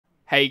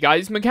Hey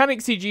guys, Mechanic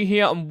CG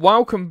here, and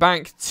welcome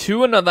back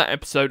to another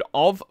episode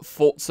of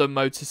Forza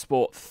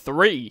Motorsport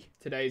 3.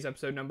 Today's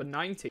episode number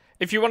 90.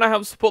 If you want to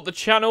help support the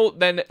channel,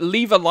 then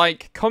leave a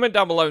like, comment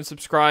down below and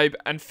subscribe,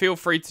 and feel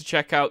free to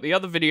check out the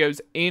other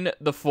videos in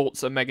the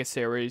Forza Mega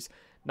Series.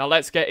 Now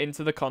let's get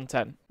into the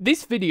content.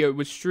 This video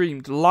was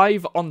streamed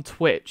live on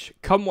Twitch.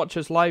 Come watch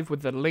us live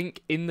with the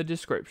link in the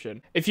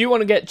description. If you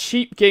want to get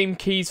cheap game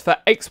keys for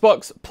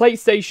Xbox,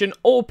 PlayStation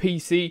or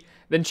PC,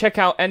 then check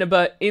out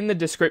Eneba in the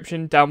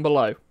description down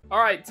below.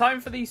 Alright,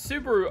 time for the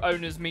Subaru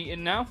owners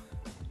meeting now.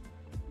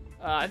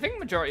 I think the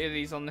majority of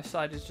these on this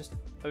side is just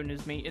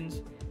owners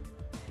meetings.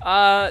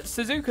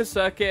 Suzuka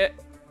circuit.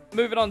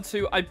 Moving on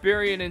to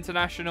Iberian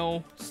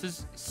International.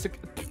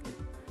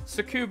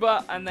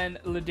 Tsukuba, and then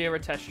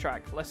Ladera test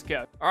track. Let's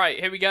go. Alright,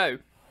 here we go.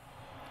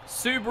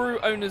 Subaru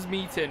owners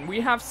meeting. We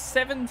have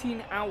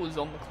 17 hours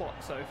on the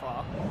clock so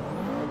far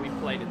that we've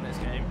played in this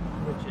game,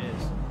 which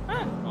is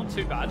not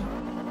too bad.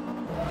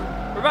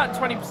 We're about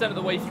 20% of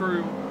the way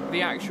through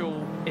the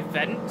actual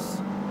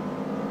events,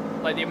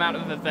 like the amount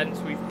of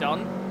events we've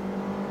done.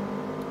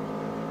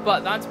 But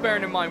that's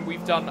bearing in mind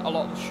we've done a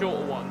lot of the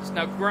shorter ones.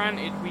 Now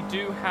granted, we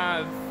do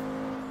have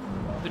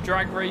the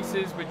drag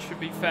races, which should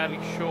be fairly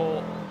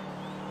short.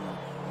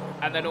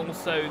 And then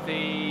also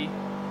the...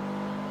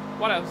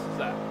 what else is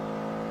there?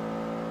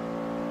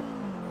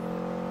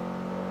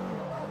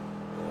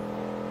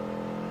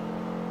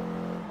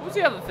 What was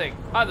the other thing?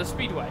 Ah, the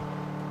Speedway.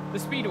 The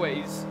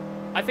Speedways.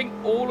 I think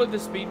all of the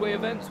Speedway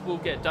events will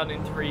get done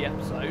in 3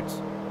 episodes.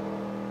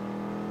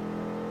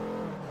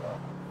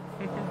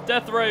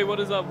 Death Ray, what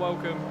is up?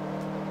 Welcome.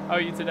 How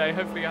are you today?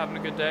 Hopefully you're having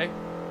a good day.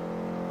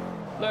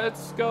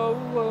 Let's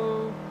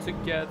go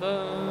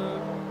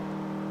together.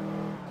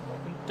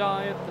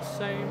 Die at the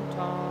same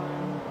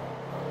time.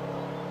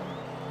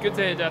 Good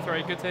to hear, Death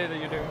Ray. Good to hear that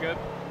you're doing good.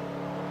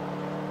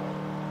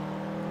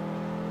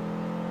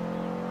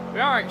 We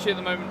are actually at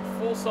the moment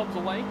 4 subs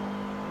away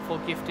for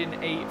gifting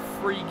a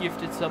free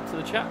gifted sub to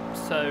the chat.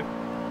 So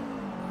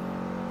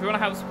if you want to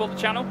help support the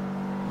channel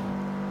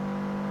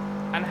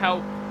and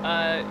help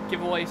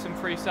give away some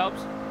free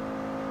subs,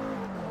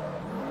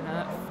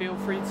 feel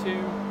free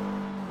to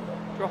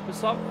drop a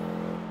sub.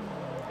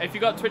 If you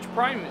got Twitch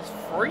Prime, it's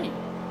free.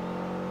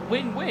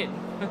 Win-win.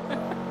 Let's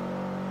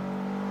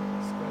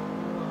go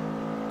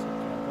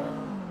together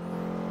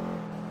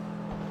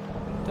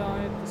and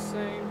die at the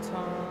same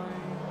time.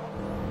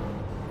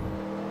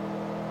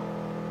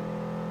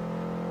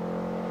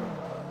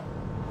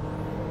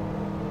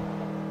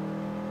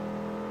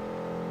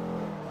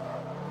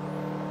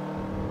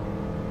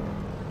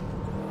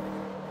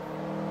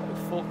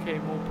 With 4K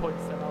more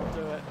points, then I'll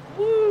do it.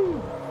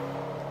 Woo!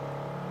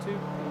 2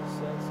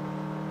 pieces.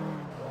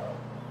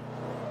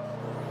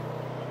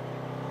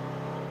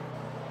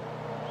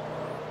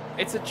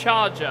 It's a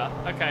Charger.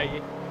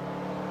 Okay.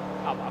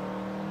 Oh well.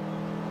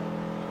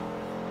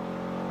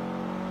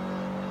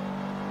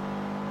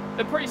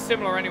 They're pretty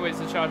similar anyways,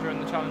 the Charger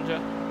and the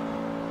Challenger.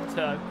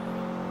 So.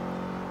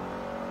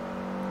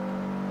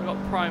 I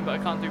got Prime, but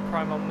I can't do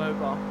Prime on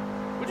mobile.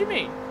 What do you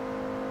mean?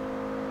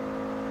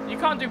 You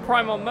can't do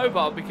Prime on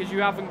mobile because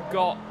you haven't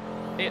got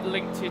it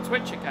linked to your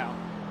Twitch account.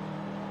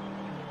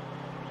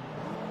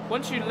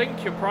 Once you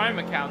link your Prime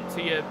account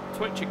to your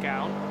Twitch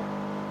account,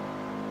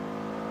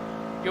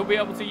 you'll be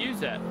able to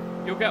use it.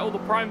 You'll get all the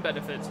Prime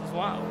benefits as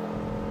well.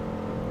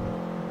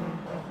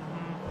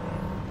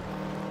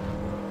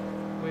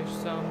 Wish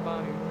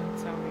somebody would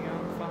tell me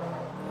I'm fine.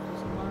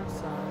 Who's on my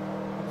side?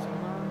 Who's on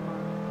my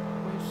mind?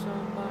 Wish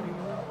somebody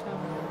would tell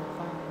me I'm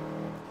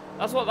fine.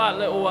 That's what that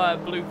little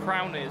blue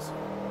crown is.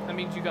 That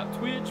means you got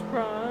Twitch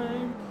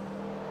Prime.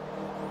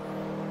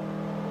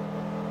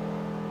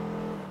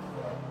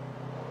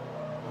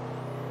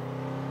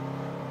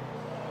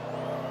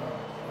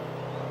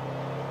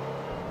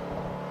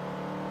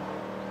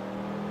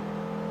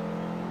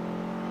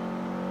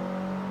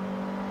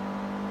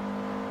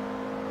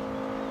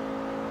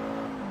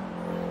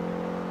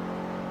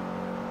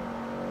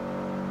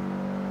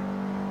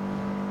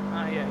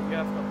 Yeah, you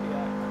have got the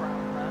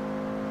crown there.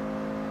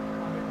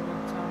 Somebody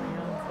tell me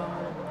I'm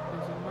fine.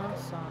 Who's in my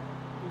side?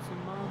 Who's in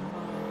my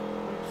mind?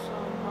 Wish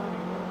somebody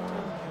would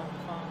tell me I'm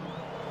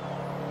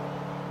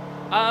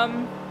fine.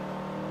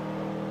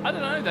 I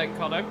don't know then,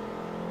 Connor.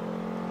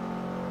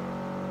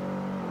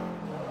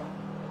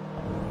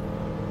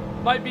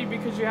 Might be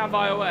because you have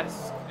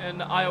iOS, and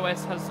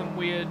iOS has some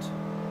weird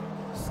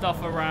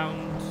stuff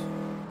around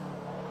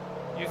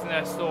using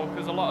their store,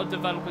 because a lot of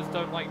developers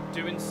don't like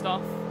doing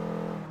stuff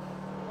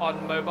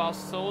on mobile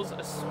stores,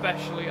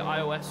 especially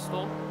iOS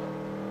store.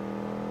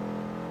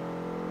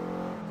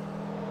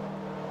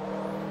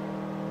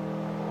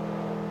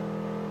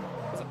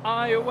 Because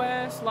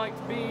iOS like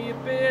to be a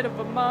bit of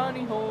a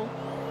money hole.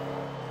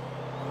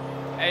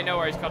 Hey, no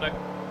worries, Connor.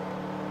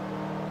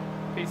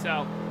 Peace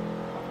out.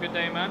 Have a good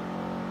day, man.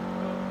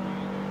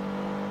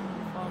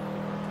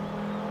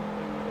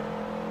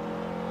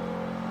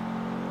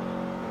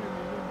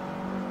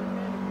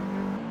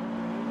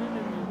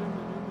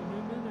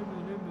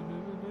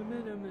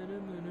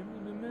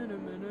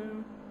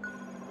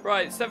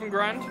 Right, 7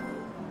 grand.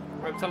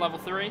 We're up to level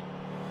 3.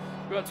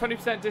 We got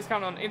 20%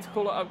 discount on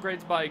intercooler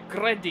upgrades by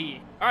Gredi.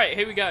 Alright,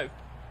 here we go.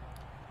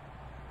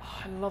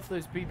 Oh, I love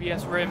those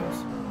BBS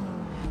rims.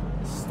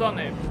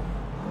 Stunning.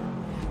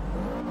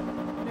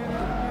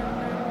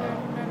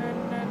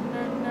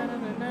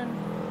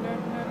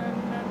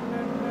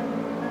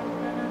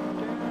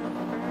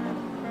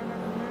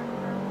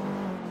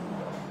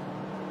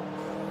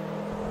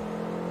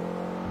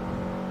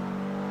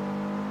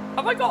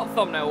 Have I got a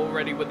thumbnail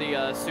already with the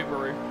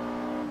Subaru?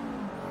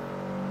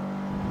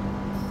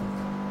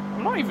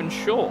 I'm not even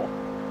sure.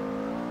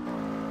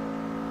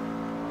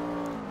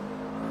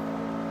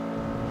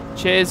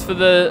 Cheers for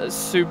the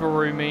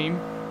Subaru meme.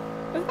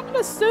 Is that a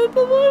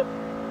Subaru?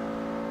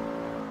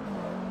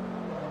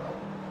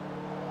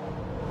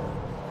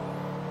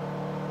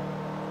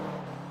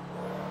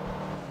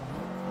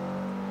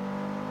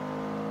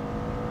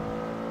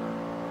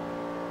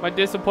 My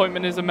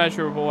disappointment is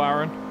immeasurable,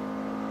 Aaron.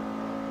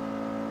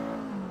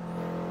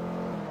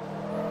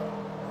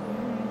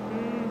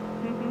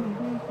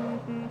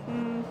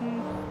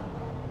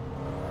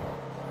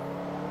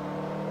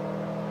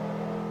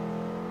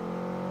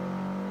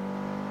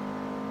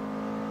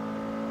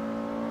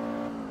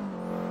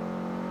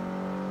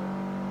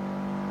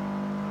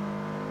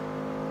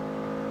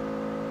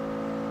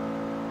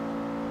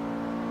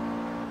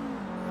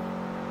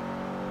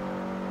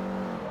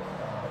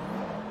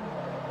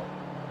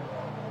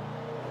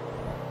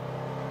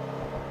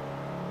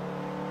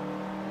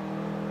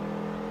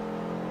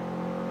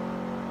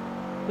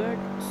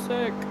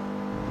 Sick.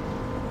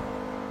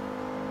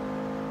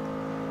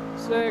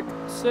 Sick,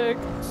 sick,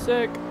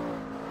 sick.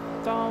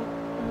 Don't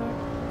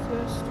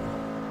resist.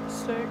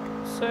 Sick,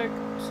 sick,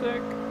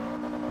 sick.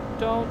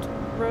 Don't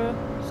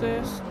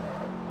resist.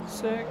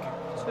 Sick,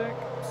 sick,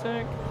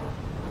 sick.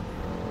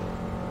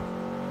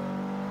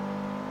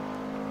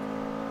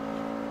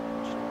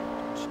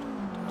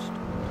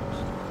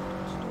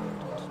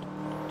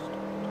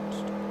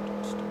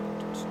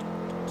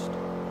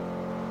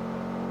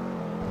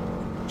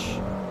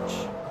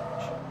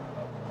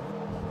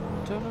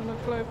 Eternal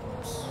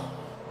eclipse.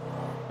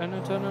 An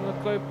eternal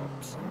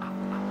eclipse.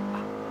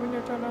 When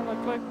eternal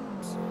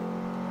eclipse.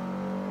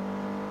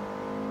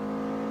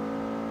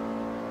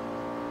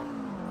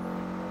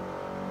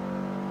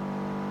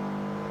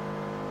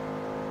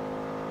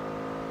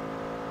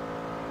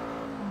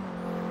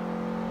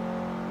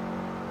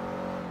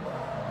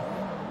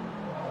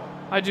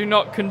 I do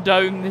not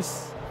condone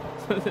this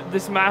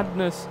this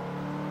madness.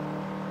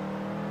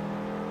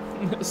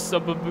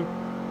 Subaru.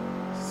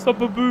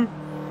 Subaru.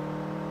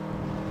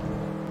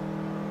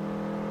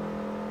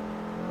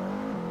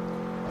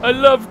 I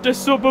love the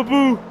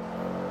Subaru.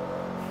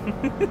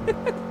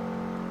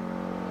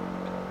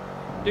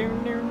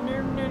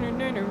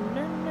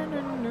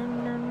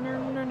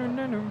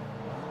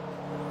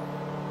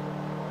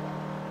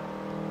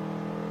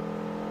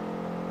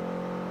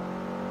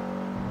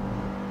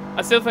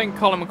 I still think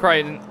Colin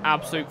McRae is an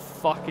absolute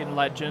fucking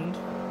legend.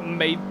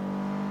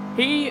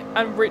 He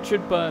and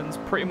Richard Burns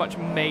pretty much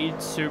made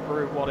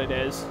Subaru what it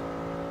is.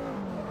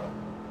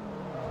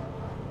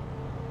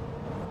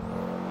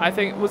 I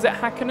think, was it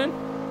Hakkinen?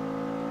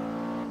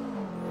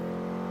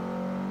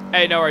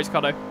 Hey, no worries,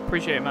 Cotto.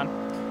 Appreciate it, man.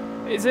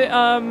 Is it,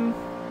 Hakkinen?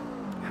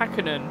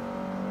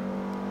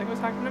 I think it was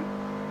Hakkinen?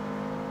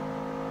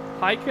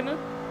 Hakkinen?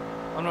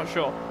 I'm not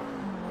sure.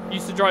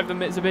 Used to drive the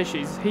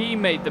Mitsubishis. He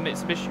made the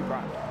Mitsubishi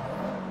brand.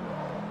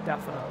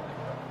 Definitely.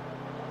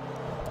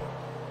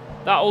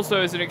 That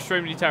also is an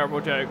extremely terrible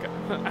joke.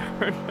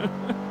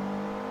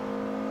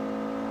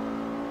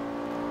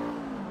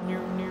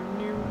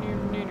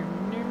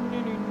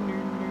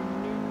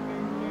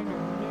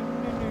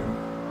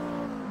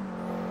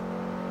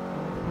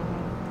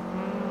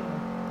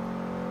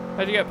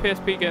 How do you get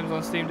PSP games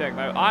on Steam Deck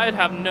though? I'd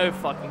have no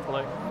fucking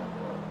clue.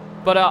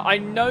 But I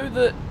know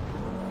that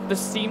the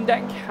Steam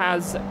Deck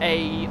has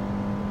a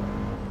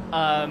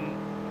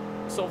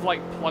sort of like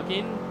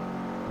plug-in.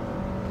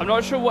 I'm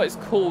not sure what it's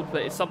called,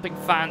 but it's something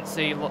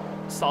fancy.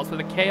 Starts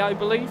with a K, I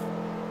believe.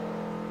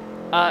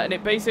 And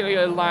it basically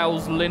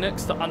allows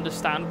Linux to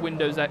understand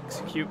Windows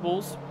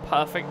executables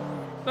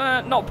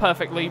not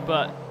perfectly,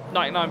 but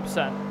 99%.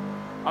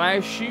 And I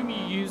assume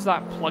you use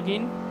that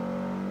plugin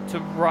to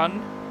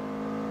run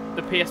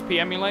the PSP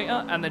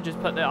emulator and then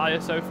just put the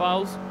ISO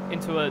files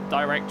into a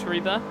directory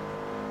there.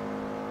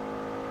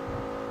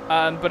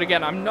 But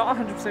again, I'm not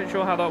 100%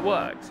 sure how that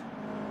works.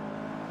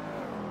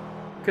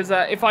 Because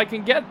if I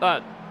can get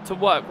that to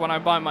work when I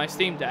buy my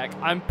Steam Deck,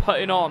 I'm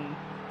putting on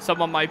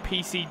some of my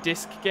PC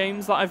disc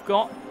games that I've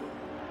got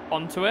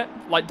onto it,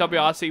 like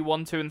WRC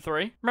 1, 2, and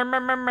 3. I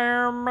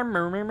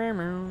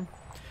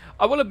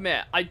will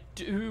admit, I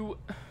do...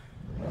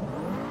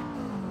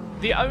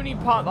 The only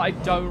part that I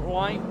don't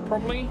like,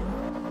 probably...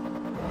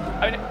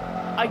 I mean,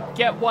 I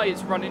get why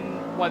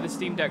the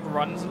Steam Deck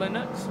runs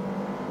Linux,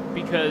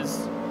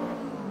 because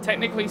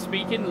technically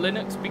speaking,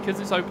 Linux, because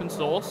it's open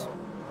source,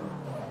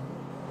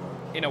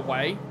 in a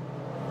way,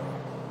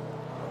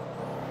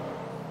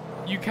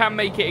 you can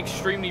make it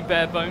extremely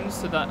bare bones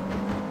so that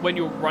when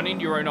you're running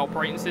your own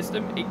operating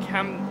system, it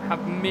can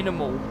have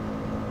minimal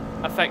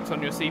effect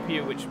on your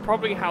CPU, which is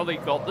probably how they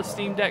got the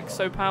Steam Deck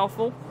so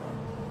powerful.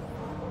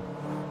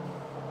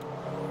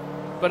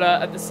 But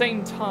at the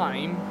same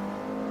time,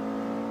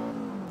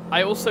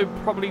 I also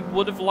probably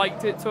would have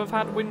liked it to have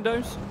had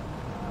Windows,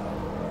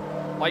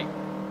 like,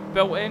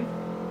 built in.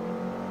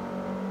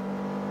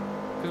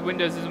 Because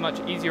Windows is a much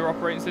easier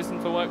operating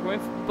system to work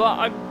with.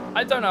 But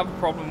I don't have a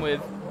problem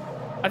with...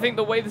 I think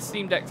the way the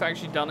Steam Deck's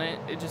actually done it,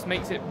 it just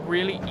makes it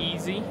really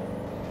easy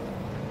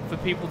for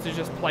people to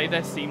just play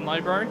their Steam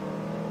library.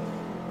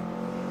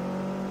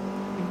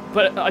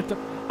 But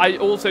I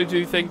also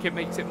do think it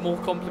makes it more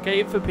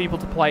complicated for people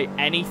to play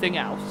anything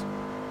else.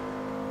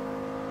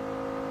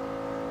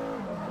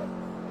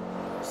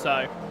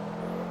 So,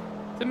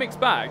 it's a mixed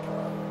bag.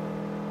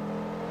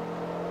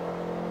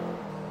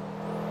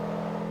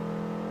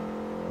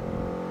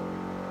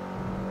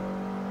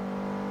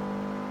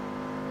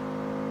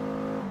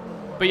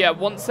 But yeah,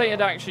 once they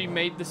had actually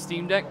made the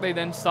Steam Deck, they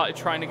then started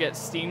trying to get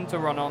Steam to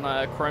run on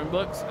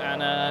Chromebooks.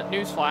 And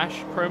newsflash,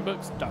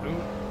 Chromebooks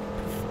don't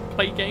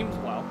play games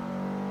well.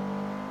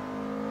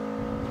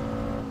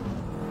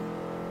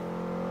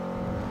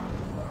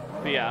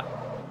 But yeah,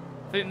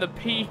 I think the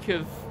peak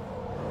of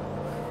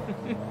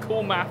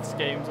cool maths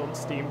games on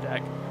Steam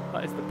Deck,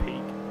 that is the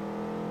peak.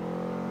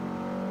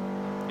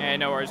 Yeah,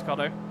 no worries,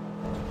 Cotto.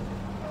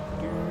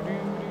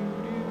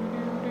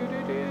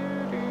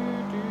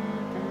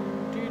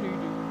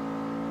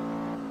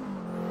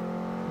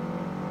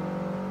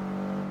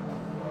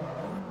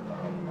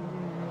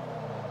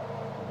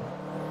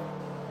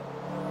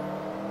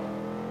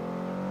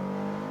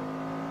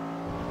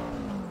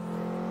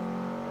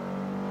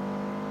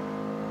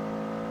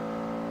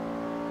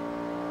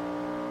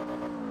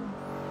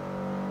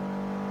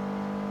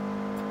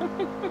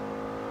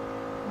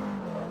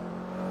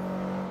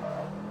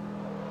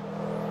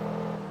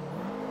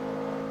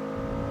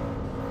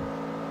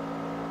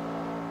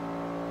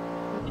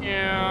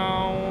 Yeah.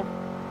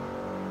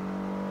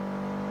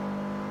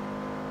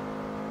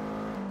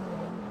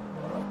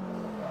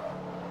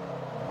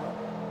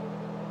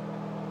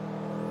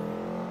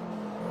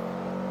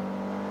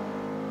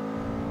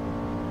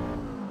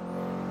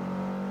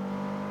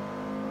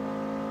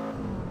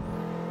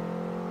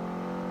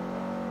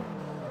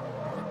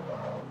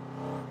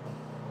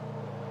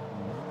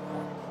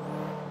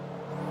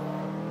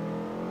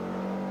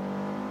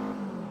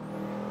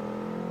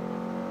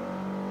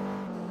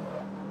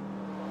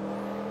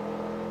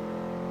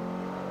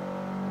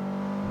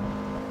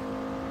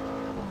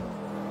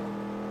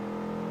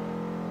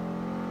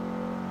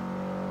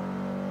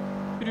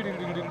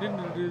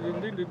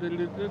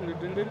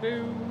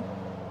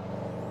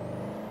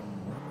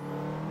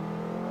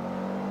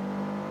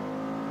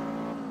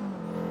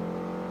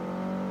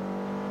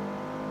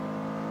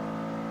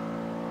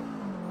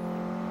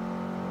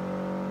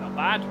 Not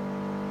bad.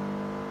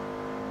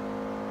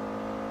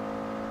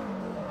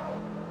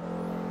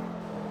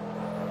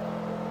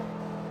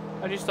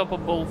 How do you stop a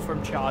bull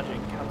from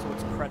charging? Cancel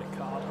its credit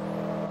card.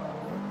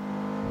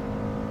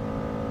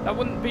 That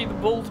wouldn't be the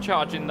bull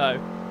charging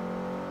though.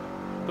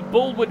 The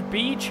bull would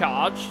be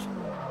charged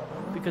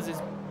because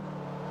it's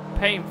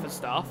paying for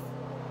stuff.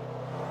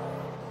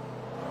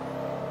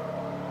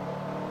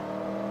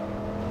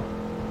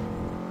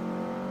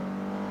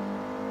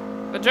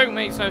 The joke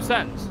makes no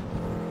sense.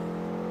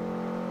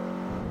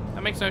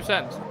 That makes no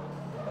sense.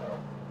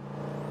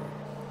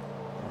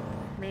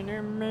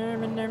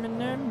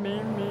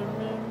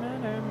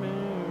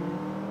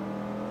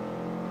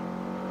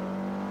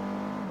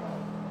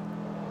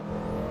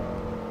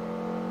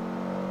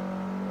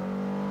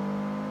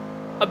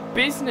 A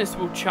business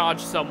will charge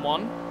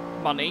someone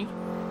money,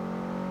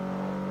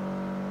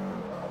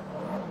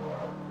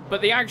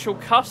 but the actual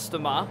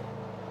customer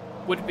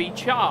would be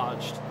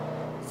charged.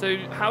 So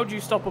how do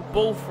you stop a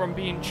bull from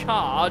being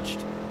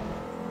charged?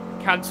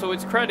 Cancel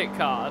its credit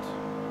card.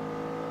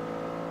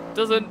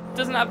 Doesn't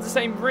have the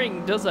same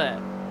ring, does it?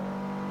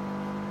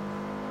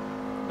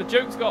 The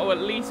joke's got to at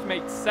least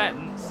make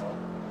sense.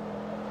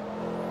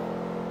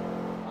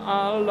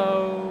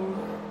 Hello,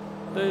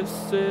 this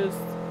is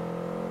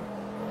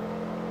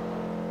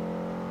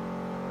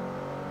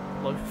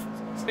Lotus.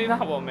 See,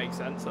 that won't make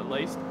sense at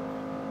least.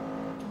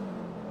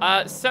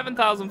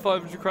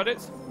 7,500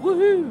 credits.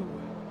 Woohoo!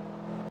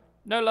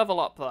 No level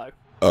up though.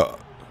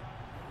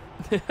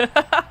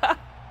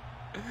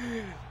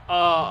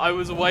 I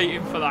was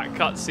waiting for that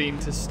cutscene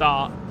to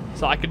start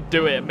so I could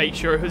do it and make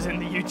sure it was in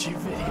the YouTube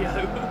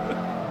video.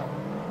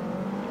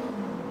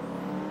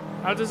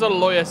 How does a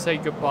lawyer say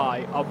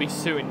goodbye? I'll be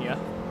suing you.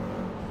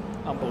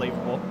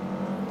 Unbelievable.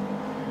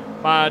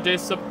 My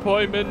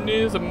disappointment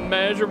is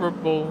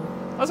immeasurable.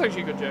 That's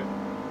actually a good joke.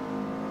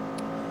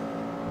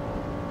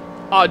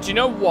 Do you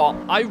know what?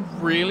 I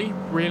really,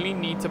 really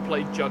need to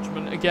play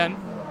Judgment again.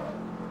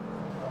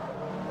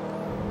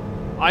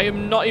 I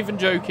am not even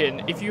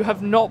joking. If you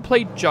have not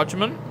played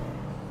Judgment,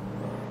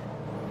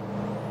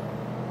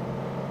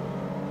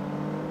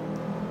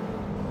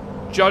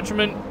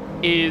 Judgment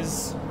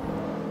is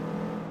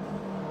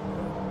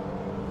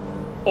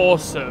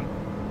Awesome.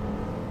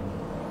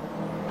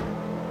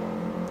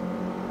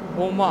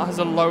 Walmart has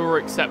a lower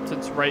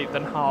acceptance rate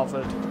than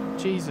Harvard.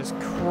 Jesus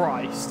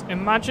Christ.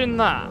 Imagine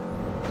that.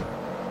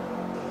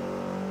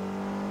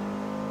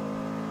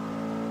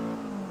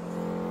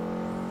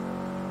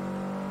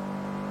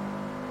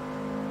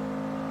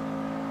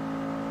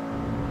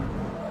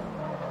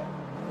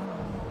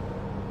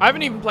 I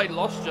haven't even played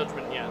Lost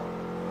Judgment yet.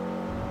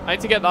 I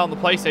need to get that on the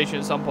PlayStation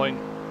at some point.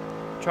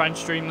 Try and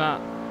stream that.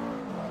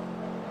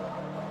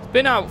 It's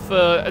been out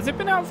for... Has it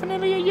been out for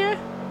nearly a year?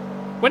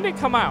 When did it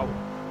come out?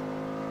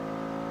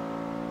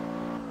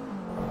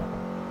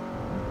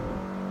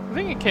 I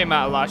think it came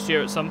out last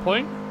year at some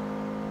point.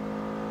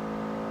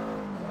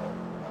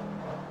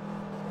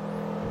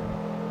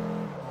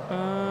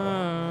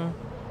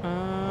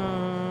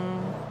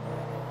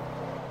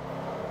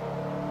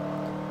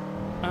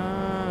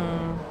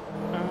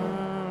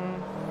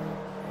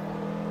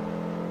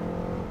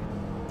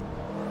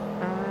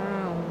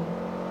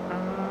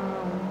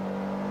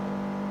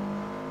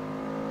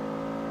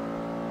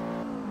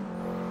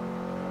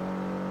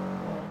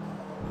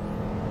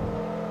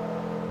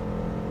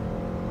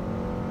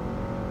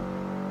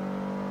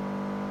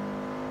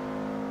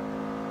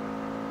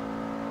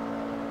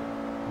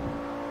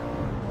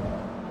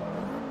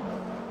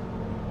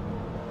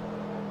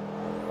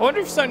 I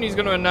wonder if Sony's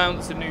going to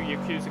announce a new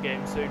Yakuza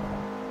game soon.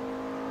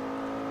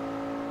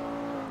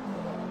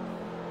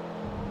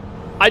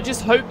 I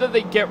just hope that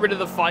they get rid of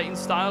the fighting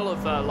style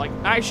of, like...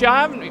 Actually,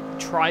 I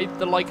haven't tried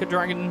the Like a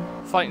Dragon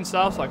fighting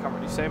style, so I can't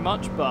really say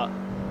much, but...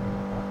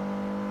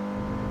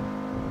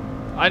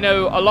 I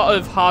know a lot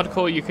of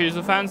hardcore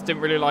Yakuza fans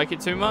didn't really like it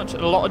too much.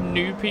 And a lot of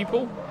new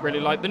people really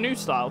like the new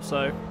style,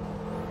 so...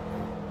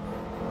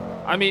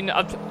 I mean,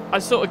 I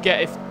sort of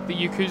get if the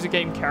Yakuza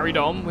game carried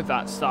on with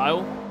that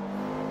style...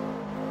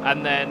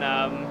 And then,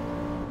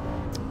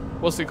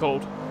 what's it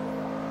called?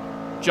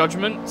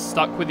 Judgment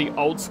stuck with the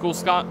old school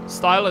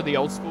style of the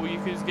old school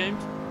Yakuza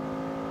games.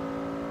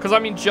 Because, I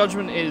mean,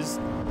 Judgment is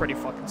pretty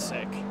fucking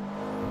sick.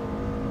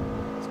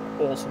 It's an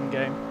awesome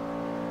game.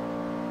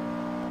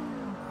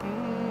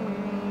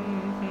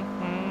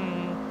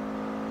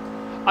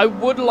 I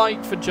would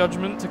like for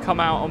Judgment to come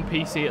out on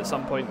PC at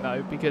some point,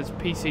 though, because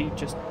PC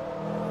just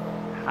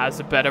has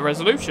a better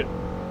resolution.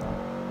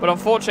 But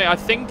unfortunately, I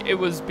think it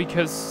was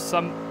because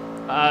some...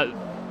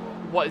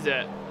 what is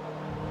it?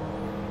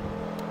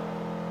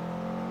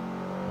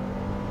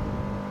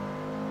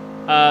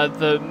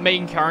 The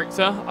main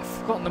character. I've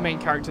forgotten the main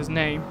character's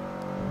name.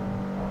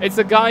 It's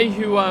the guy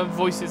who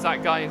voices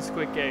that guy in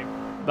Squid Game,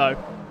 though.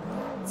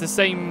 It's the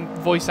same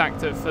voice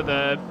actor for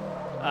the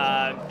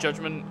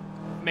Judgment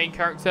main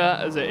character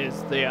as it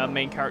is the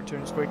main character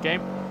in Squid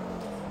Game.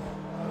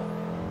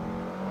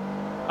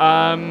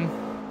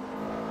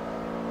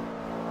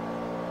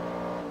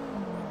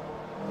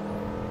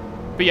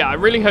 But yeah, I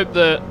really hope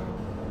that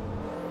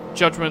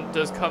Judgment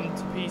does come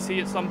to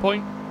PC at some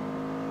point.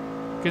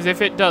 Because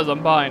if it does,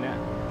 I'm buying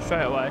it.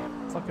 Straight away.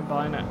 Fucking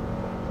buying it.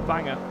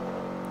 Banger.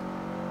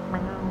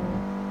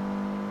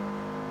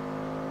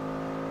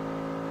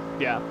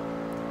 Yeah.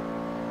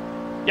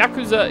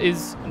 Yakuza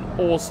is an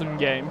awesome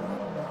game.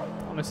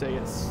 Honestly,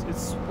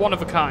 it's one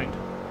of a kind.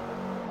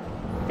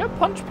 Go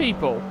punch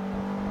people.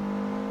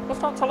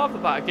 What's not to love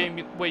about a game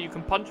where you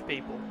can punch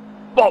people?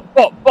 Bop,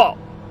 bop, bop.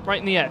 Right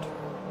in the head.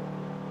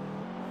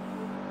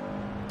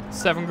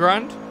 7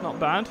 grand, not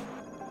bad.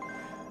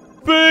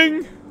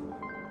 Bing!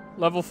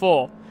 Level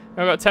 4. I've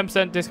got a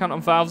 10% discount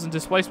on valves and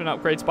displacement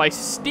upgrades by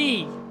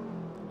STI.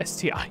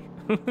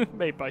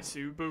 Made by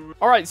Subaru.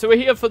 Alright, so we're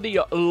here for the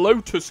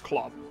Lotus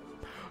Club.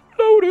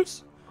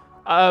 Lotus!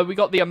 We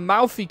got the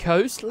Amalfi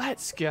Coast.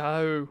 Let's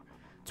go.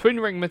 Twin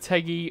Ring,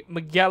 Motegi,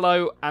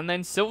 Mugello, and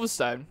then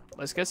Silverstone.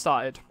 Let's get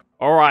started.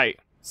 Alright,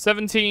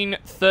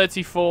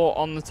 17:34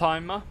 on the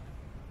timer.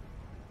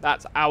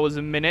 That's hours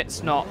and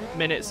minutes, not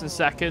minutes and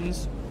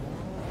seconds.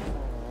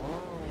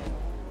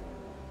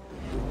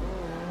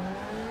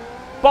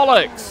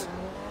 Bollocks!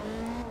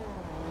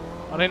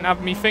 I didn't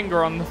have my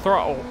finger on the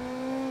throttle.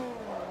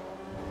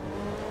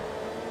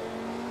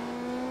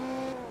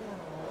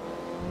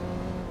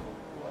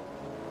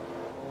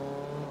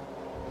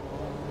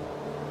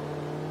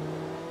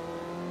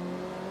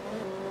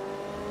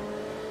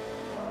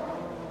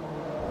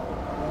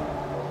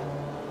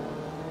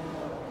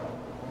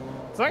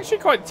 It's actually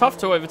quite tough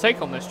to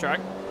overtake on this track.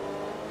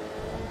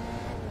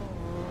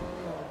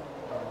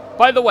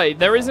 By the way,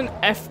 there is an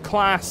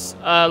F-Class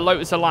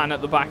Lotus Elan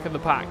at the back of the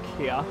pack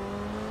here.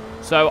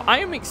 So I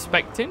am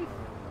expecting...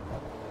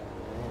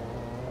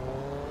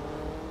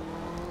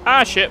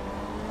 Ah, shit.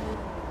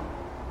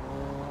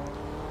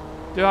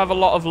 Do have a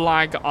lot of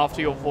lag after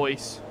your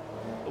voice.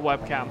 The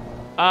webcam.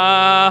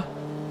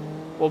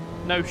 Well,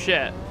 no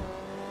shit.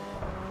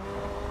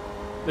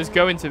 There's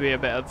going to be a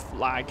bit of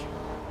lag.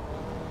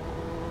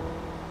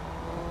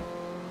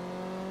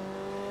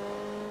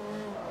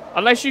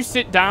 Unless you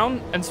sit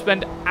down and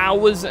spend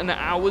hours and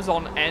hours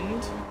on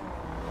end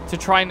to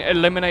try and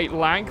eliminate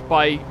lag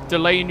by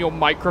delaying your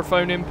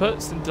microphone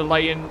inputs and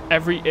delaying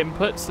every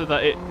input so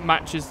that it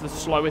matches the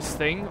slowest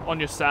thing on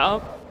your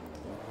setup,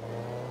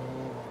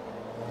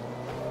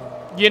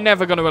 you're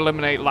never going to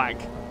eliminate lag.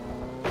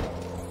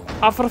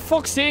 Oh, for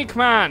fuck's sake,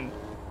 man!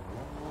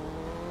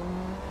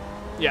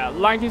 Yeah,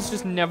 lag is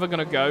just never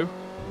going to go.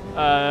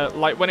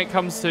 Like, when it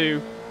comes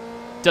to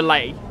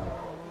delay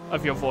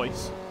of your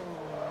voice.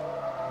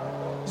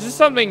 It's just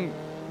something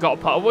got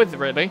to put up with,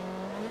 really.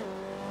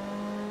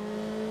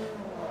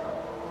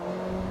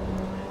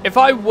 If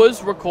I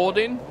was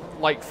recording,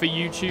 like, for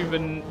YouTube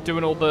and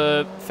doing all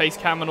the face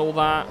cam and all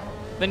that,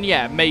 then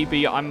yeah,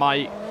 maybe I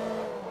might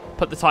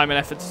put the time and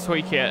effort to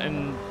tweak it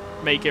and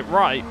make it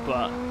right,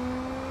 but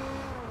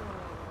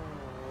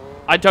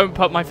I don't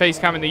put my face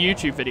cam in the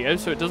YouTube videos,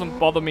 so it doesn't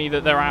bother me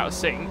that they're out of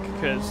sync,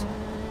 because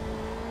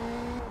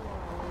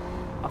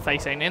my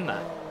face ain't in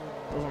there.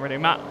 Doesn't really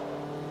matter.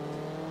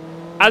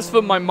 As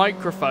for my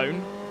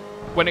microphone,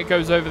 when it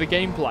goes over the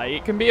gameplay,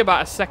 it can be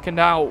about a second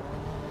out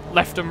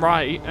left and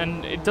right,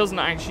 and it doesn't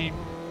actually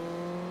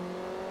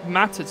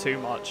matter too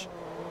much.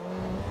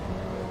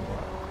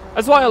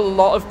 That's why a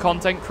lot of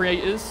content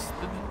creators,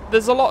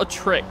 there's a lot of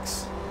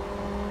tricks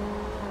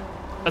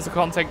as a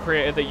content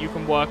creator that you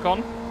can work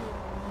on.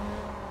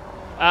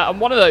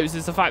 And one of those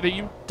is the fact that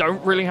you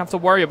don't really have to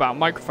worry about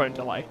microphone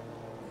delay.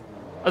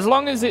 As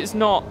long as it's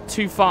not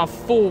too far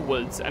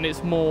forwards and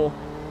it's more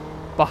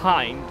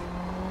behind,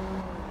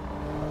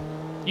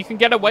 you can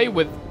get away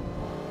with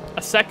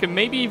a second,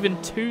 maybe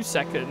even 2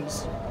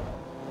 seconds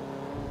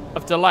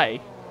of delay.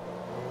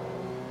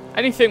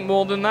 Anything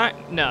more than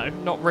that? No,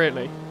 not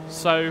really.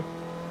 So,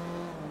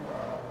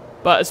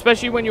 but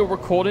especially when you're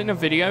recording a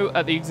video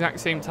at the exact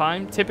same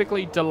time,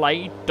 typically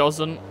delay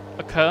doesn't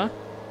occur.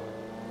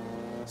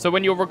 So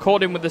when you're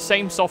recording with the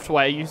same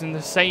software, using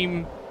the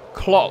same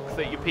clock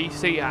that your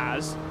PC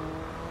has,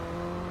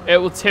 it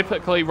will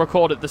typically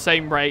record at the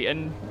same rate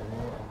and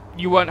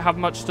you won't have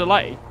much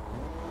delay.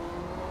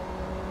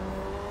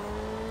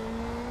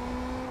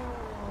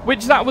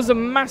 Which, that was a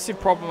massive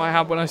problem I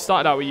had when I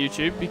started out with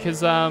YouTube,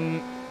 because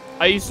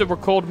I used to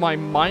record my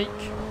mic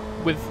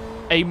with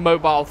a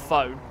mobile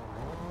phone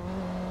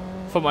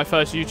for my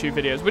first YouTube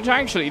videos, which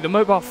actually, the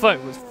mobile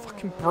phone was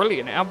fucking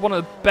brilliant. It had one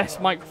of the best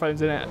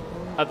microphones in it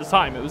at the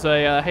time. It was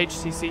a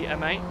HTC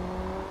M8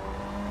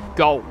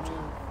 Gold.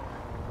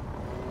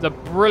 It was a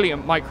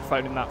brilliant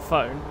microphone in that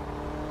phone.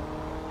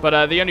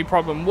 But the only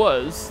problem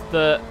was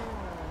that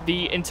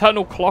the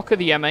internal clock of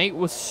the M8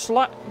 was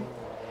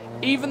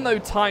even though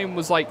time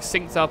was like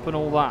synced up and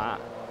all that,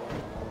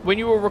 when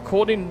you were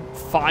recording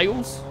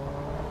files,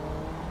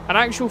 an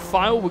actual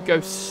file would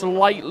go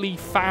slightly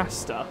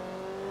faster.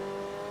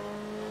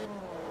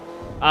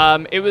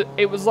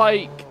 It was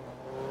like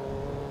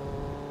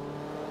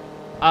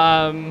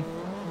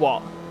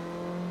what?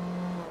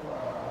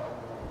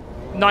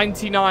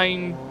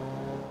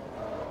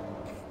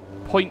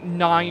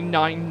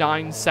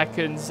 99.999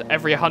 seconds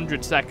every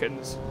 100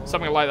 seconds,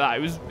 something like that.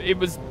 It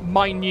was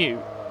minute.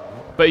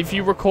 But if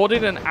you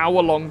recorded an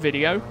hour-long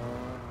video,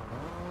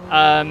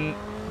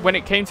 when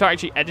it came to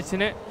actually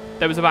editing it,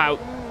 there was about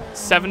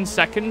 7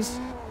 seconds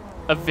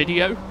of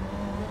video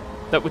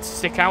that would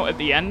stick out at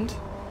the end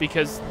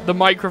because the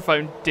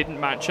microphone didn't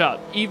match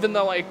up. Even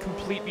though I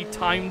completely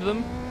timed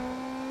them,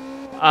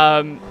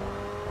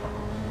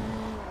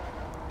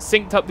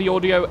 synced up the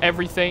audio,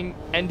 everything,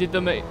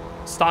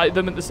 started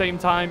them at the same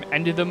time,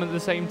 ended them at the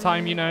same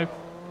time, you know,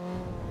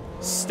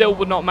 still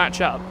would not match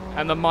up,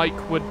 and the mic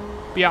would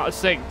be out of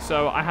sync,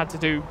 so I had to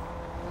do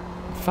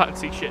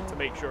fancy shit to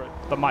make sure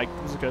the mic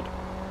was good.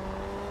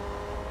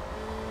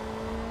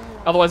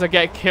 Otherwise I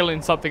get a kill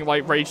in something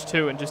like Rage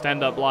 2 and just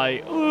end up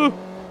like, oh,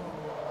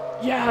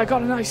 yeah, I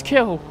got a nice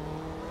kill.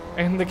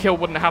 And the kill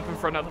wouldn't happen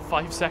for another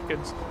 5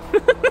 seconds.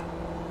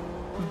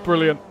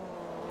 Brilliant.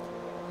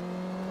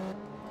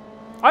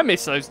 I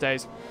miss those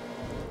days.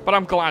 But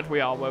I'm glad we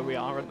are where we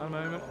are at the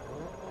moment.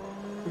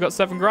 We got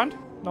 7 grand.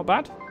 Not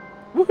bad.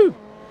 Woohoo!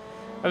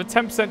 I have a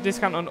 10%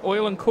 discount on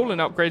oil and coolant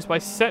upgrades by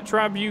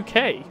Setrab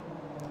UK.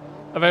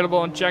 Available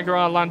on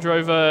Jaguar, Land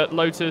Rover,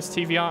 Lotus,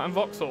 TVR, and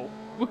Vauxhall.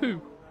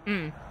 Woohoo!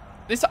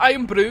 This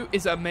Iron Brew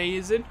is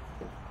amazing.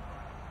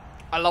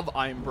 I love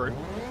Iron Brew.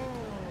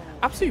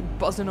 Absolutely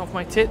buzzing off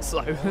my tits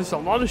though. There's a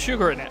lot of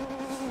sugar in it.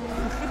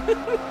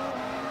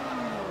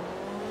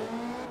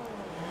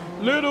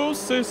 Little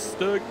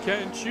sister,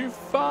 can't you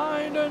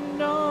find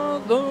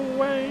another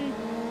way?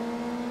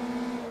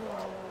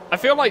 I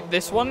feel like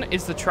this one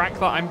is the track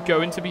that I'm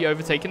going to be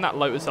overtaking that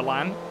Lotus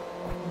Elan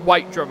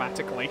quite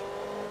dramatically.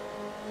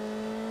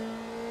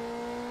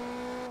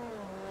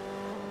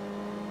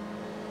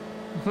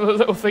 The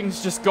little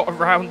things just got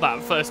around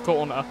that first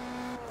corner.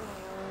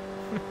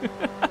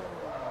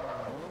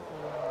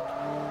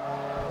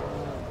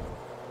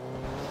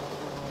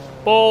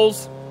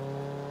 Balls.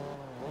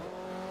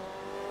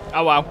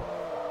 Oh wow.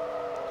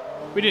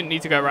 We didn't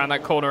need to go around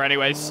that corner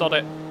anyway, sod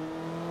it.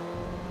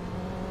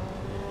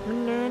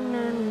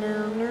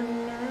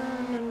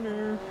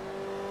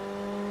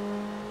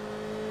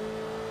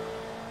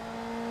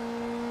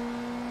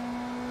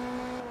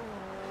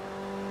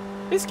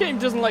 This game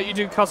doesn't let you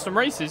do custom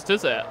races,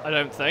 does it? I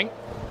don't think.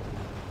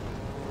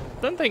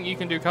 Don't think you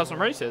can do custom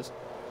races.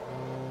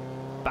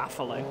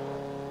 Baffling.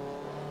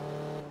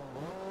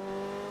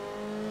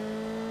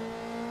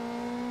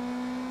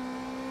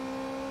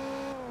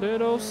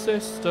 Little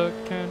sister,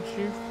 can't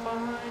you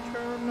find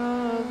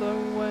another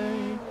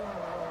way?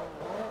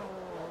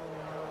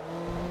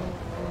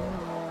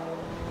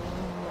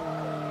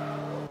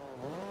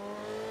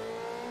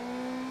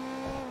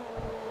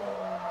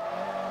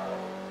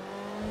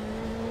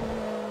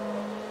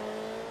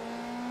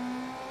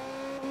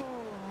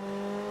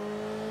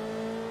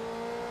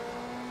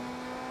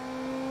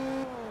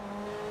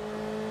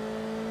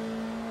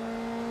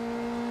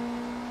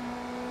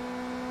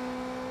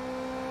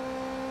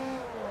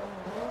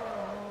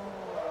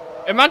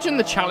 Imagine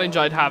the challenge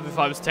I'd have if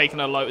I was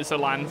taking a Lotus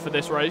Elan for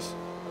this race.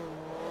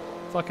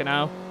 Fucking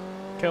hell.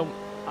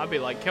 I'd be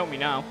like, kill me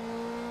now.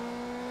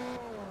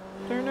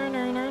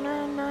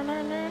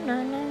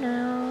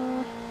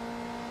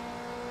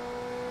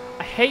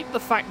 I hate the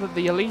fact that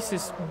the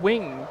Elise's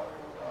wing,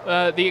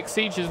 the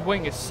Exige's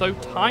wing is so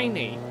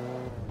tiny.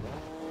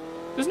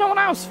 Does no one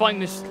else find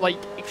this, like,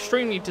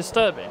 extremely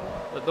disturbing?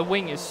 That the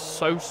wing is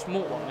so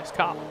small on this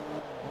car?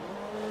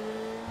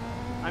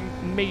 I'm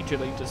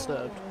majorly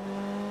disturbed.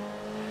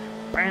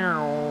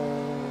 Bow.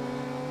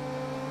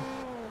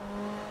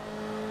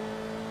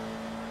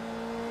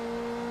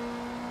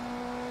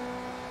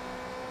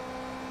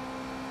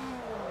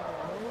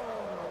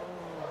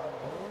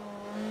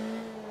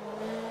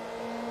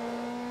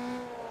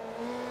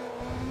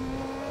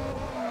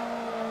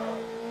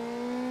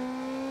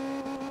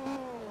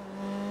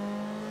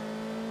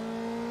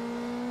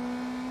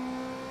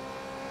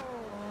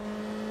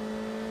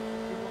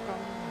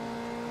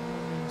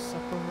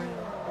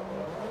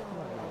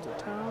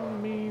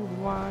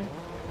 Why?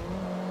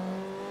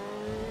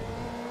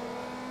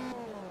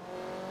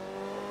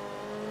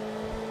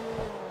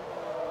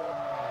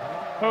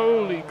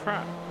 Holy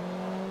crap.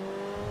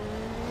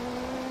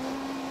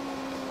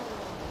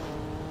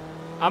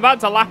 I'm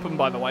about to lap him,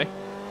 by the way.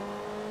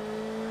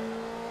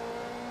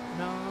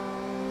 No,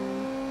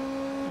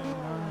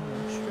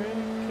 I'm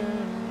stricken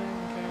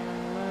and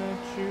can't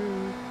let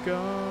you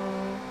go.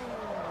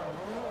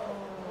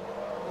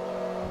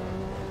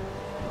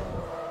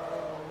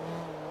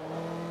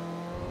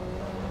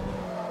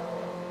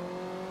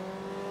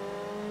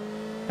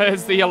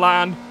 There's the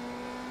Elan.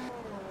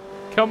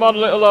 Come on,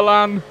 little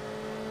Elan.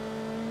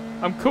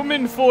 I'm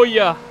coming for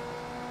you. Oh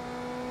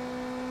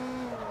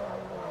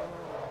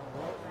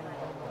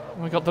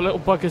my god, the little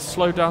bugger's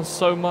slowed down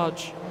so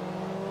much.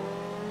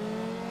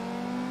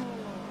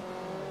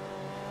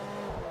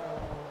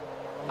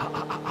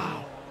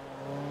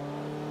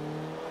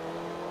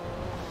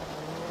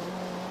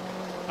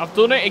 I've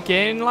done it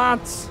again,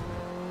 lads.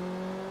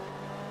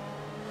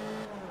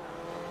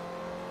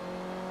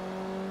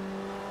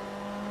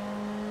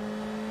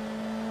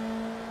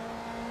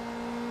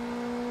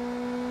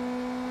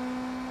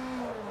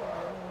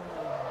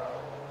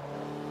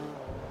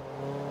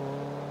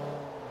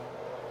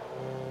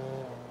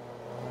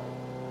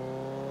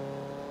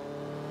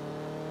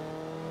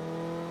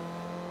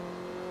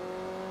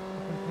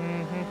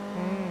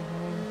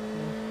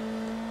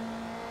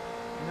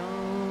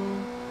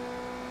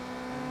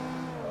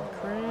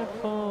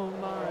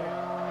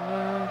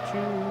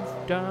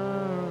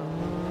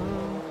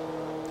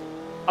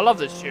 I love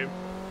this tune.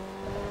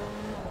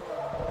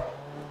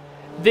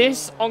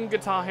 This on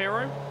Guitar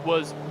Hero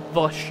was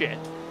the shit.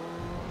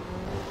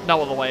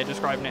 No other way of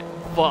describing it.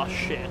 The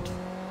shit.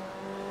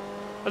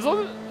 As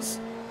long as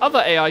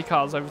other AI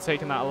cars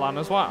overtaken that Elan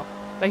as well.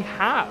 They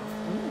have.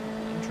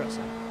 Ooh,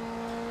 interesting.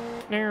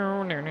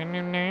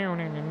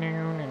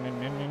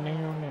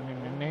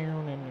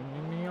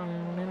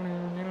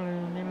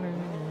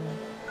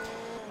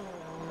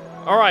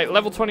 Alright,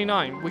 level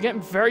 29. We're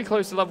getting very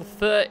close to level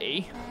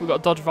 30. We've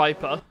got a Dodge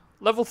Viper.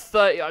 Level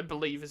 30, I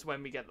believe, is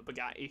when we get the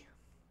Bugatti.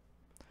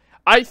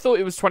 I thought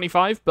it was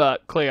 25,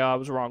 but clearly I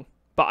was wrong.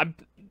 But I'm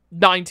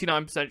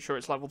 99% sure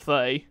it's level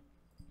 30.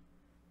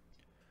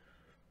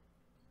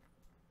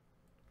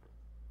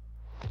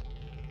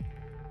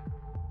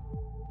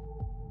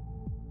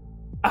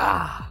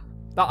 Ah!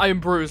 That Iron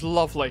Brew is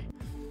lovely.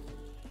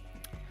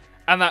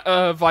 And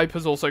that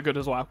Viper's also good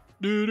as well.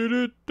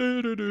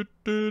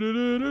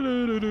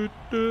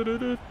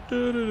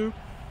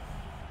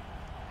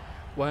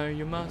 Where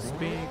you must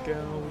be,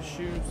 girl, with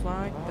shoes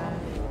like that.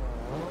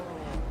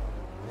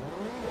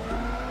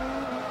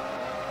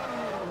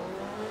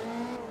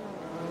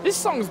 This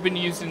song's been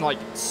used in like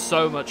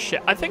so much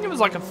shit. I think it was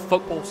like a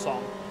football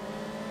song.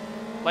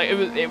 Like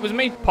it was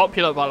made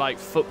popular by like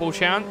football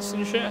chants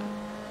and shit.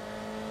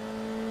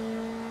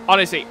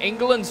 Honestly,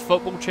 England's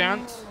football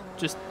chants,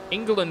 just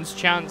England's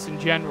chants in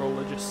general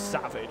are just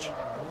savage.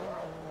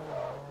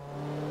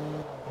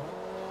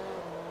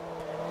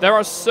 There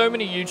are so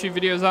many YouTube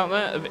videos out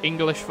there of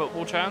English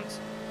football chants.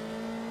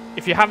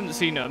 If you haven't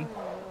seen them,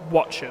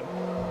 watch them.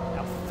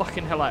 They're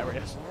fucking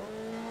hilarious.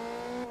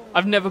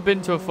 I've never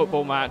been to a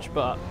football match,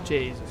 but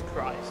Jesus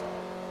Christ.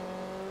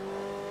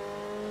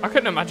 I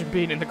couldn't imagine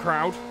being in the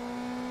crowd.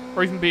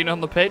 Or even being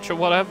on the pitch or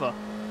whatever.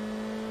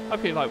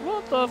 I'd be like,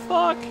 what the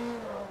fuck?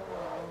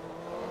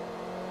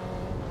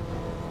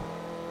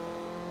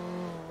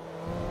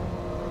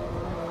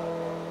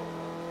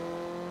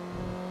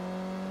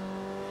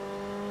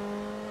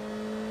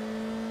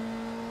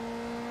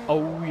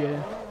 Oh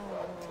yeah.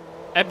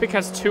 Epic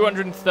has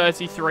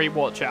 233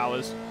 watch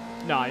hours.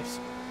 Nice.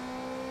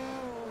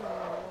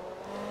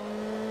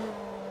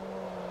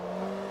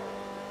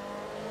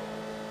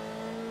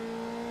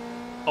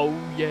 Oh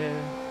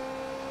yeah.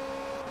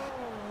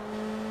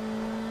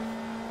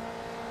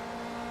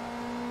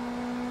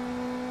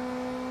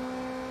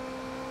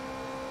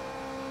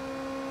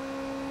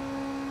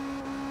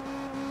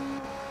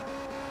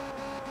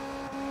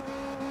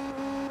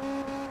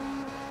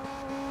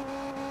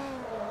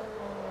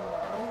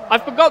 I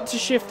forgot to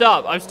shift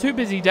up. I was too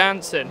busy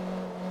dancing.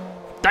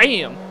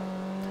 Damn.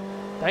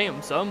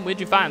 Damn, son. Where'd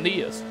you find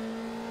these?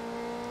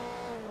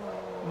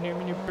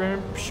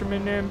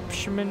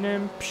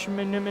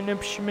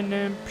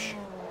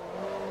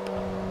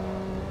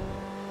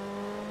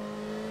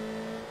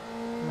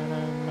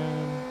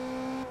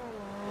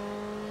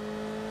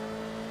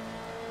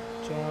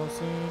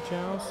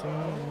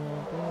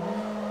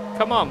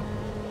 Come on.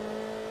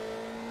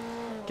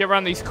 Get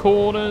around these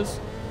corners.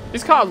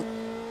 This car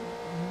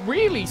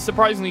really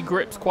surprisingly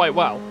grips quite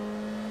well.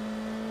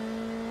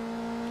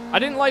 I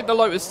didn't like the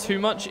Lotus too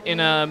much in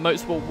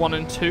Motorsport 1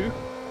 and 2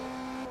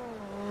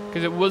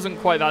 because it wasn't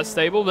quite that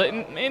stable, but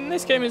in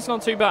this game it's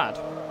not too bad.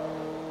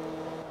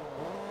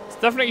 It's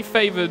definitely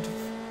favoured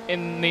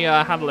in the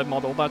handling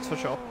model, that's for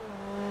sure.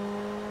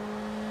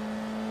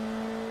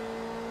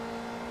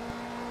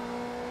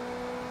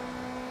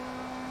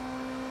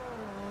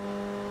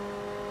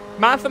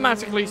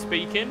 Mathematically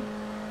speaking,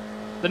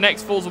 the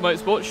next Forza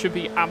Motorsport should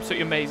be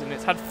absolutely amazing.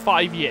 It's had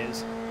 5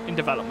 years in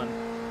development.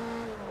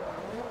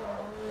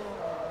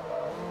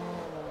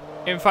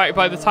 In fact,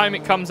 by the time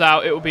it comes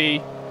out, it will be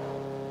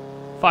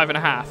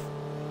 5.5.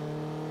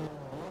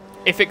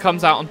 If it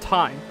comes out on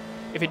time.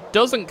 If it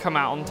doesn't come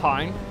out on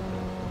time,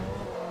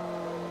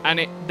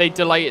 and they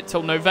delay it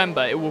till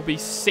November, it will be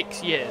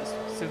 6 years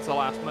since the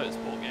last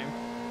Motorsport game.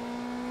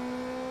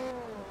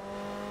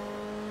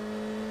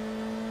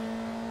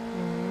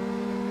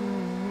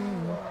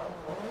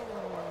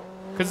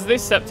 Because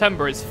this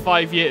September is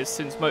 5 years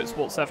since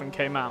Motorsport 7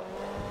 came out.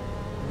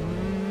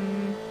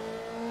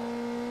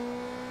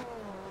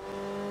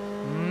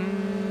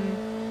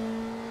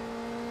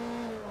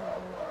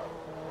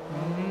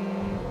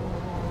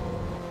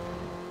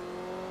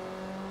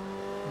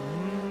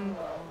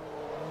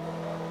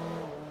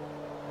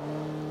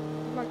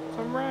 Like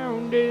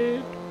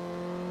surrounded.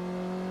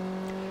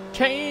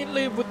 Can't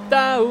live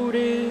without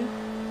it.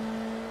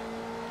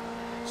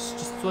 It's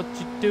just what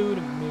you do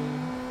to me.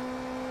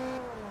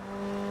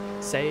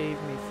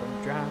 Save me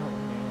from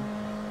drowning.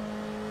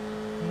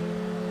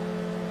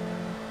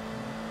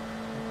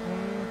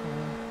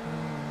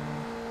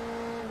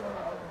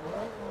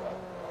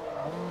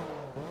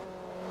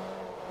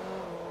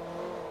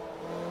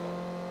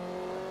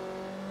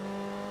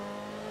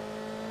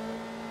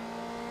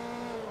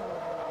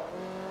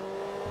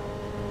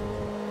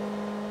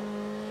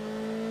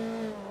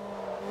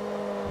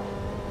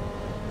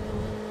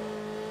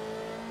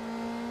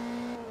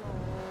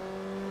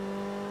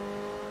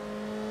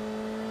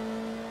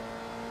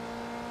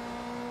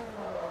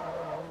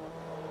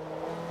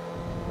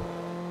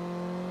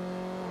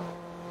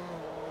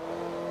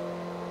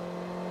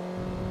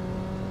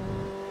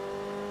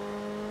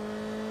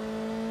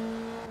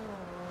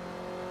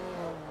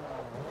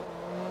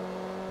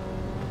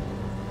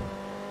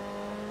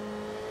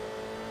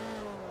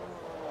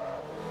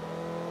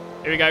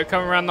 Here we go,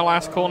 coming around the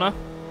last corner.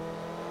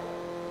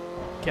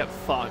 Get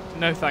fucked.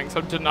 No thanks,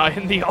 I'm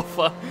denying the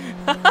offer.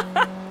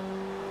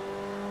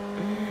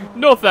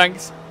 No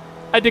thanks.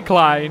 I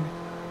decline.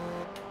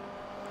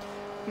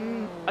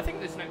 I think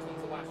this next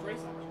one's the last race,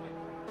 actually.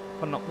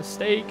 If I'm not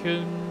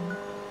mistaken.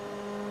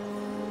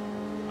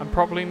 I'm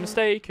probably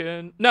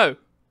mistaken. No.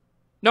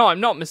 No, I'm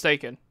not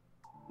mistaken.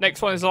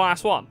 Next one is the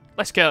last one.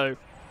 Let's go.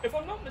 If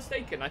I'm not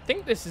mistaken, I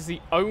think this is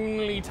the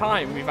only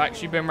time we've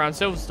actually been around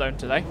Silverstone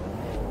today.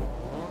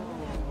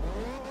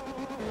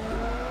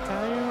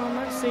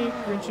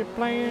 Secrets, you're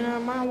playing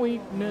on my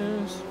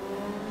weakness.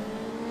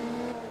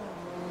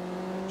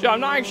 So I'm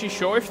not actually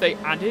sure if they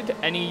added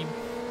any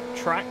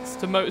tracks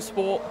to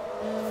Motorsport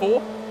 4.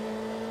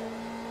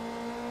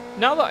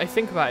 Now that I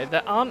think about it,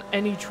 there aren't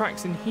any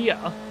tracks in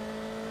here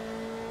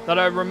that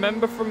I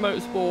remember from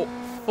Motorsport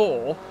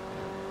 4.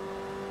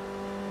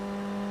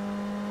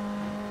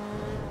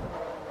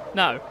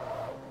 No.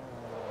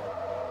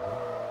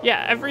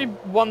 Yeah, every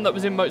one that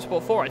was in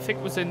Motorsport 4 I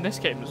think was in this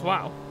game as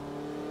well.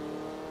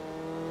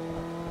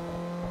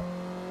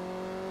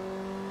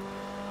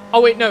 Oh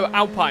wait, no,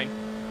 Alpine.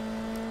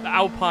 The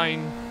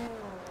Alpine...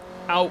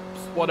 Alps,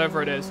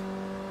 whatever it is.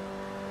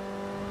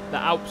 The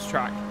Alps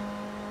track.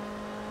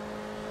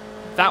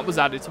 That was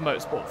added to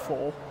Motorsport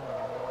 4.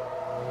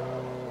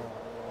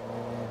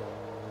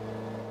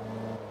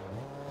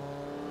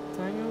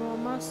 Tell you all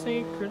my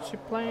secrets,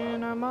 you're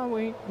playing on my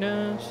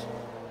weakness.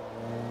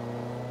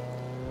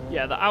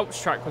 Yeah, the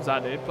Alps track was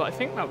added, but I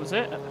think that was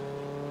it.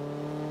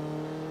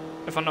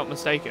 If I'm not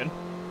mistaken.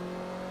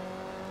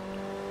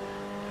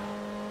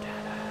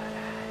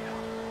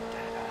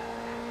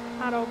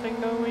 I don't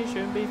think that we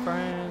should be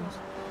friends.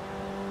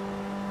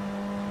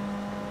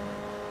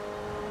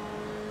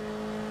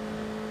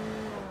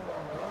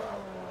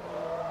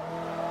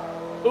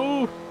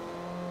 Ooh!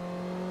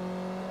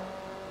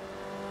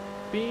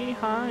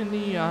 Behind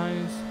the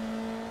eyes.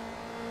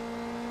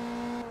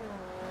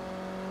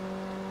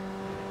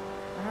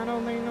 I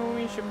don't think that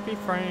we should be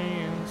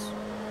friends.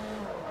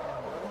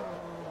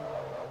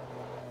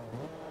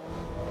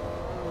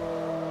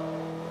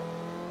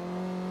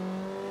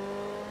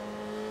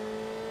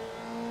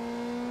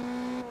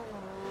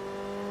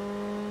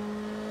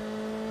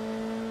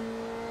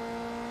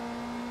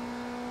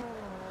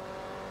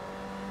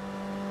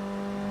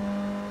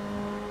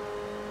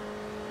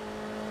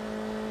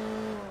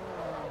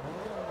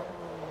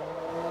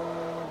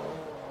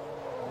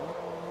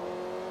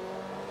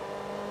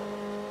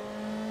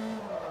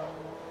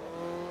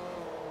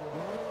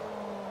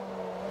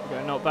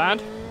 Okay, not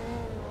bad.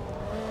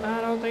 I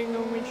don't think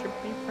that we should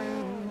be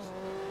friends.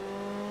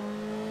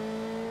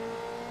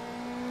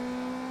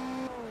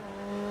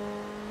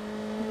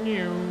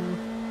 No.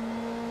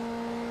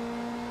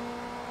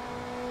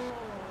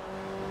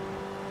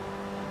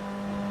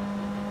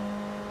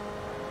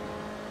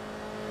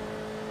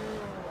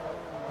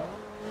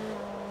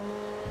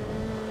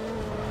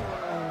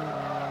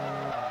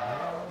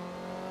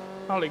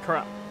 Holy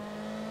crap.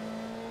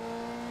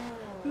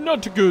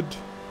 Not good.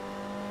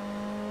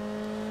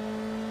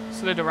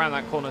 Slid around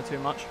that corner too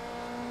much.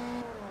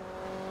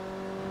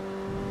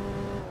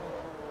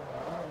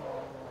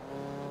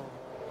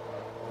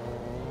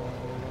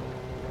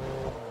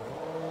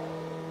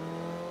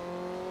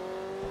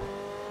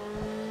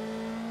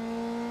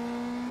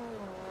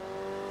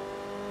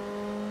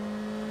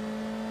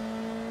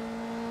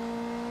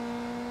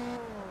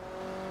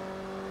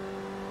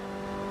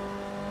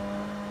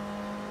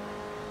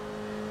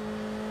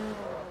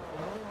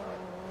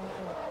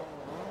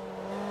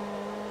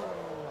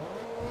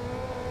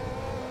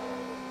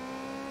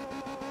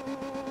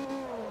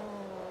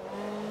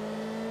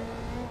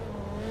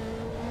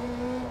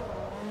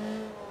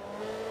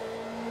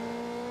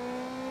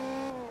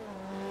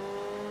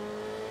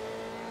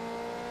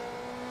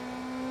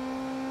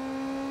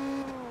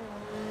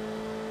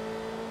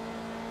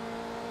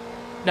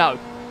 No.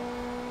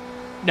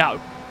 No.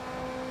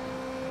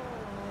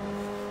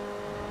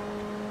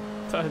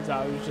 Turns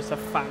out it was just a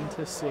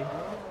fantasy.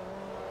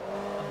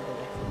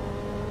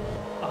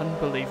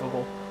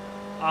 Unbelievable.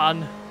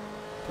 Unbelievable.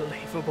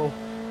 Unbelievable.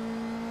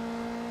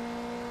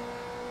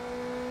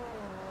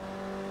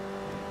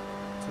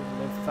 To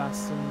live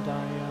fast and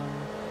die young.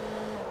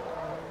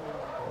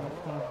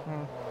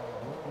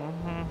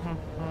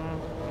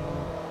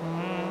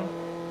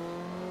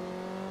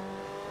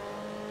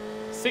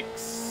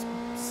 6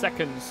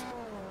 seconds.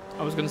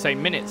 I was going to say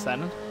minutes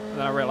then, and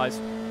then I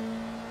realised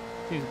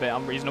seems a bit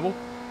unreasonable.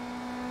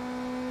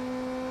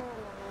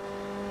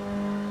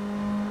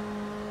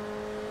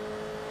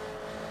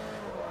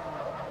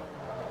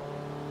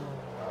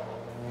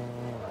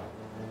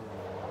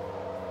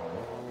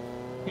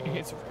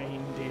 It's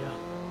reindeer.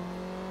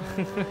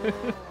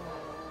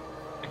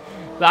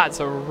 That's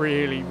a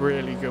really,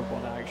 really good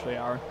one, actually,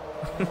 Aaron.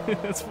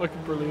 That's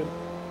fucking brilliant.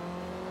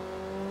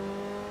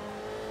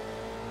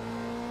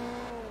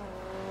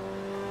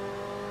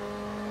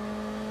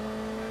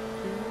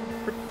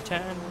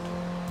 Pretend.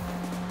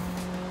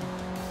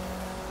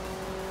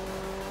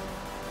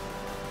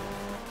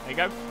 There you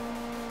go.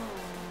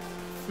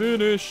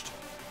 Finished.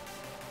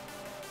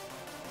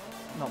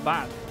 Not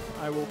bad.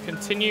 I will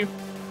continue.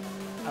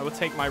 I will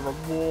take my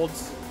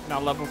rewards. Now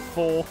level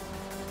 4.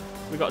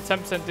 We got a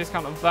 10%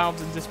 discount on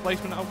valves and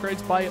displacement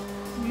upgrades by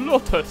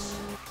Lotus.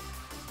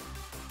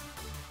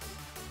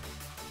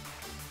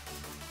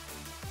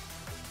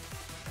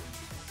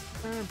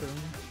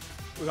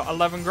 We got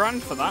 11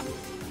 grand for that.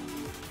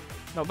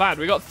 Not bad.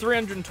 We got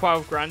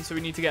 312 grand, so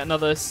we need to get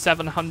another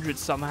 700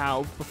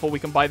 somehow before we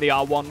can buy the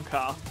R1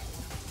 car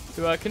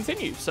to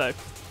continue. So,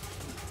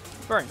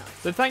 very nice.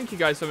 So thank you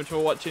guys so much for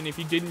watching. If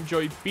you did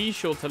enjoy, be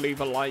sure to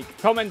leave a like,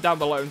 comment down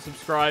below and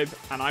subscribe,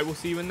 and I will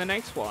see you in the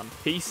next one.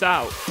 Peace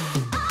out.